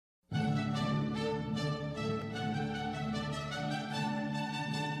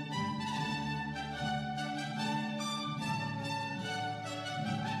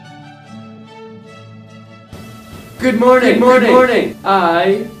Good morning, good morning.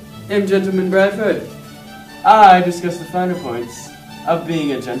 I am Gentleman Bradford. I discuss the finer points of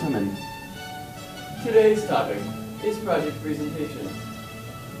being a gentleman. Today's topic is project presentation.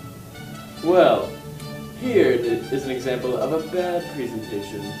 Well, here is an example of a bad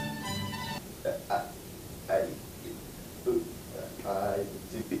presentation.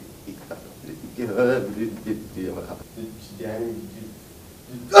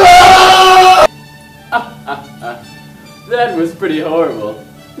 That was pretty horrible.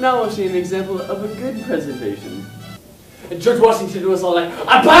 Now we'll see an example of a good presentation. And George Washington was all like,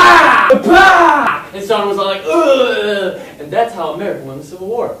 "Apa! Apa!" And Stalin was all like, "Ugh!" And that's how America won the Civil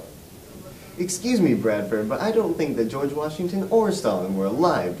War. Excuse me, Bradford, but I don't think that George Washington or Stalin were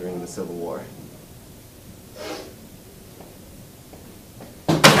alive during the Civil War.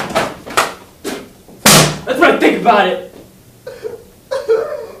 That's what I think about it!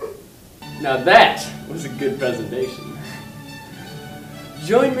 Now that was a good presentation.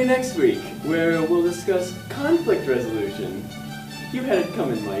 Join me next week, where we'll discuss conflict resolution. You had it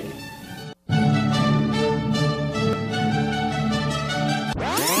coming, Mike.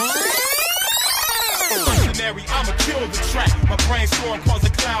 I'ma kill the track. My brainstorm cause a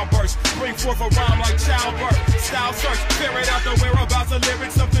cloud burst. Bring forth a rhyme like childbirth. Style search, ferret out the whereabouts of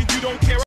lyrics, something you don't care.